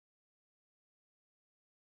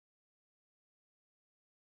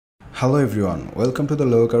Hello everyone, welcome to the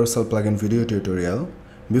Logo Carousel plugin video tutorial.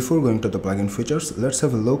 Before going to the plugin features, let's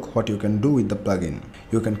have a look what you can do with the plugin.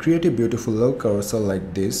 You can create a beautiful logo carousel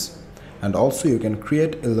like this, and also you can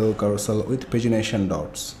create a logo carousel with pagination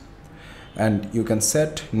dots. And you can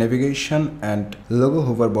set navigation and logo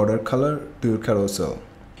hover border color to your carousel.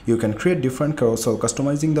 You can create different carousel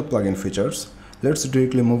customizing the plugin features. Let's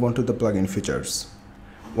directly move on to the plugin features.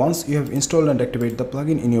 Once you have installed and activate the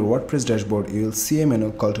plugin in your WordPress dashboard, you will see a menu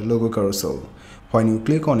called Logo Carousel. When you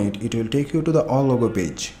click on it, it will take you to the All Logo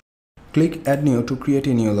page. Click Add New to create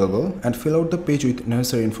a new logo and fill out the page with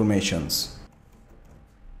necessary informations.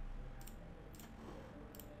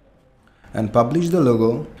 And publish the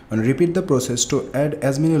logo and repeat the process to add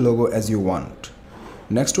as many logo as you want.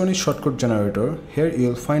 Next one is Shortcode Generator. Here you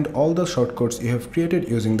will find all the shortcodes you have created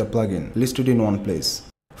using the plugin listed in one place.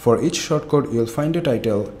 For each shortcode, you will find a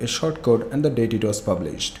title, a shortcode, and the date it was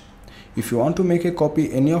published. If you want to make a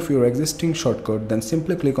copy any of your existing shortcode, then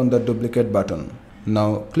simply click on the duplicate button.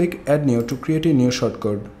 Now click Add New to create a new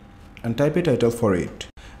shortcode and type a title for it.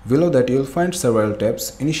 Below that you will find several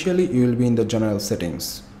tabs. Initially you will be in the general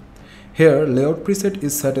settings. Here layout preset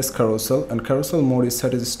is set as carousel and carousel mode is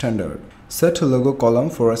set as standard. Set logo column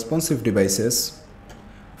for responsive devices.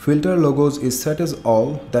 Filter logos is set as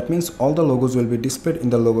all, that means all the logos will be displayed in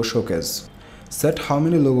the logo showcase. Set how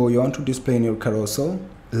many logo you want to display in your carousel.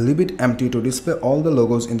 Leave it empty to display all the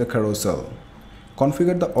logos in the carousel.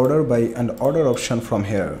 Configure the order by and order option from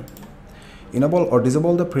here. Enable or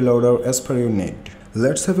disable the preloader as per your need.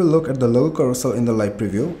 Let's have a look at the logo carousel in the live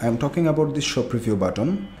preview. I am talking about this show preview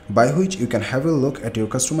button, by which you can have a look at your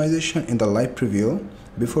customization in the live preview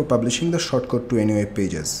before publishing the shortcode to any web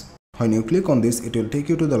pages. When you click on this, it will take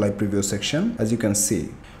you to the live preview section as you can see.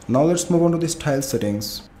 Now let's move on to the style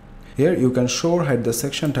settings. Here you can show or hide the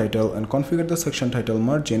section title and configure the section title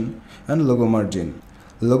margin and logo margin.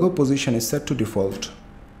 Logo position is set to default.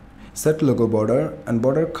 Set logo border and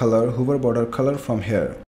border color, hover border color from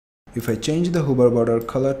here. If I change the hover border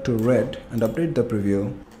color to red and update the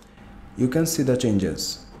preview, you can see the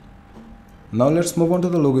changes. Now let's move on to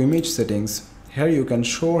the logo image settings. Here you can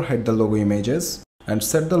show or hide the logo images and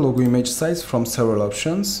set the logo image size from several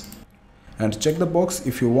options, and check the box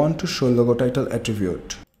if you want to show logo title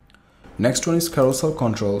attribute. Next one is carousel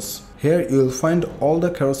controls. Here you will find all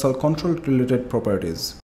the carousel control related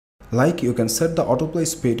properties. Like you can set the autoplay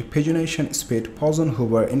speed, pagination speed, pause on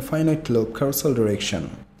hover, infinite loop, carousel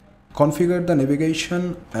direction. Configure the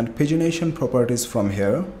navigation and pagination properties from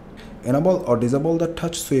here. Enable or disable the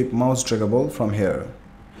touch sweep mouse draggable from here.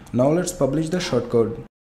 Now let's publish the shortcode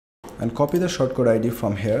and copy the shortcode ID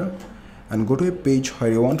from here and go to a page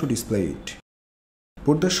where you want to display it.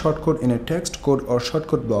 Put the shortcode in a text, code or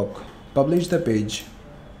shortcode block, publish the page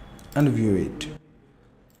and view it.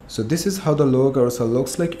 So this is how the logo carousel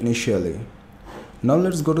looks like initially. Now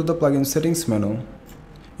let's go to the plugin settings menu.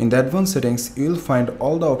 In the advanced settings, you will find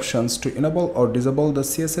all the options to enable or disable the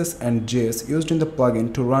CSS and JS used in the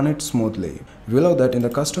plugin to run it smoothly. Below that, in the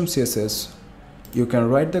custom CSS, you can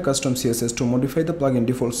write the custom CSS to modify the plugin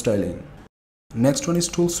default styling. Next one is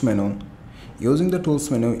Tools menu. Using the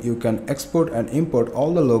Tools menu, you can export and import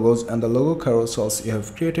all the logos and the logo carousels you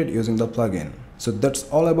have created using the plugin. So that's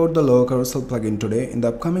all about the Logo Carousel plugin today. In the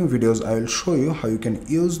upcoming videos, I will show you how you can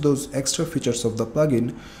use those extra features of the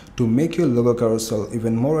plugin to make your logo carousel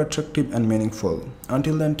even more attractive and meaningful.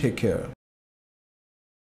 Until then, take care.